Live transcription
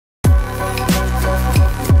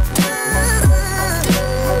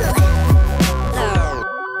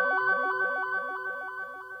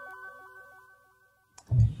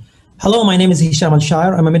Hello, my name is Hisham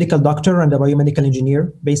Al-Shair. I'm a medical doctor and a biomedical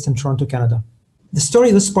engineer based in Toronto, Canada. The story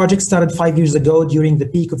of this project started 5 years ago during the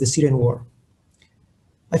peak of the Syrian war.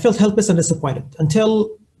 I felt helpless and disappointed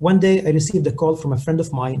until one day I received a call from a friend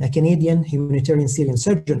of mine, a Canadian humanitarian Syrian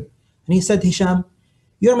surgeon. And he said, Hisham,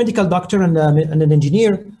 you're a medical doctor and an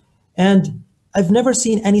engineer, and I've never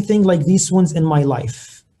seen anything like these ones in my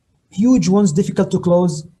life. Huge ones, difficult to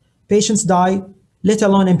close, patients die, let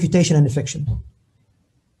alone amputation and infection.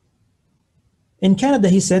 In Canada,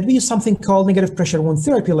 he said, we use something called negative pressure wound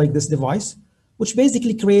therapy, like this device, which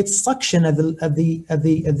basically creates suction at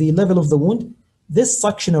the level of the wound. This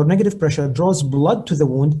suction or negative pressure draws blood to the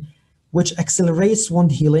wound, which accelerates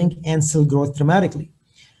wound healing and cell growth dramatically.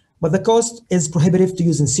 But the cost is prohibitive to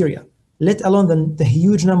use in Syria, let alone the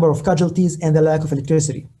huge number of casualties and the lack of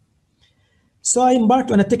electricity. So I embarked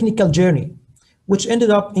on a technical journey, which ended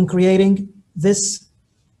up in creating this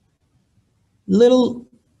little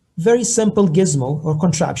very simple gizmo or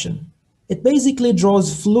contraption. It basically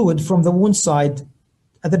draws fluid from the wound side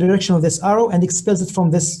at the direction of this arrow and expels it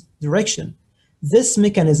from this direction. This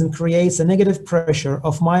mechanism creates a negative pressure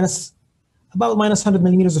of about minus 100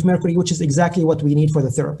 millimeters of mercury, which is exactly what we need for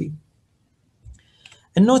the therapy.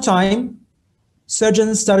 In no time,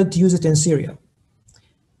 surgeons started to use it in Syria.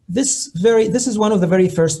 This is one of the very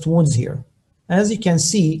first wounds here. As you can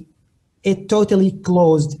see, it totally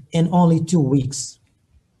closed in only 2 weeks.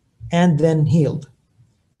 And then healed,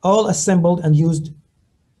 all assembled and used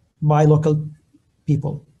by local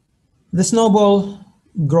people. The snowball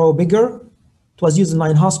grew bigger. It was used in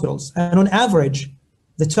 9 hospitals. And on average,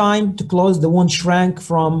 the time to close the wound shrank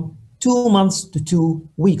from 2 months to 2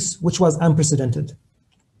 weeks, which was unprecedented.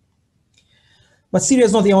 But Syria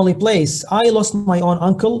is not the only place. I lost my own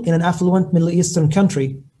uncle in an affluent Middle Eastern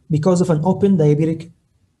country because of an open diabetic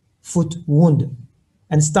foot wound.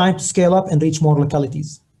 And it's time to scale up and reach more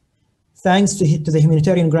localities. Thanks to the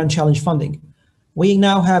Humanitarian Grand Challenge funding, we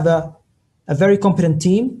now have a very competent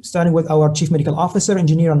team, starting with our chief medical officer,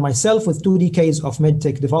 engineer, and myself, with 2 decades of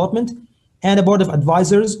medtech development, and a board of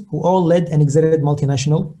advisors who all led and exited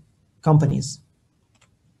multinational companies.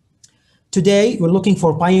 Today, we're looking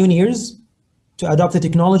for pioneers to adopt the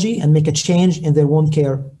technology and make a change in their wound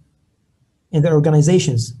care in their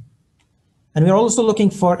organizations. And we're also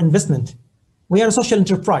looking for investment. We are a social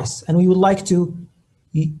enterprise, and we would like to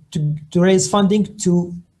raise funding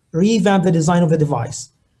to revamp the design of the device,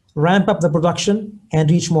 ramp up the production,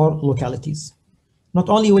 and reach more localities. Not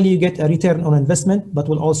only will you get a return on investment, but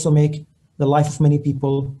will also make the life of many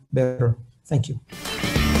people better. Thank you.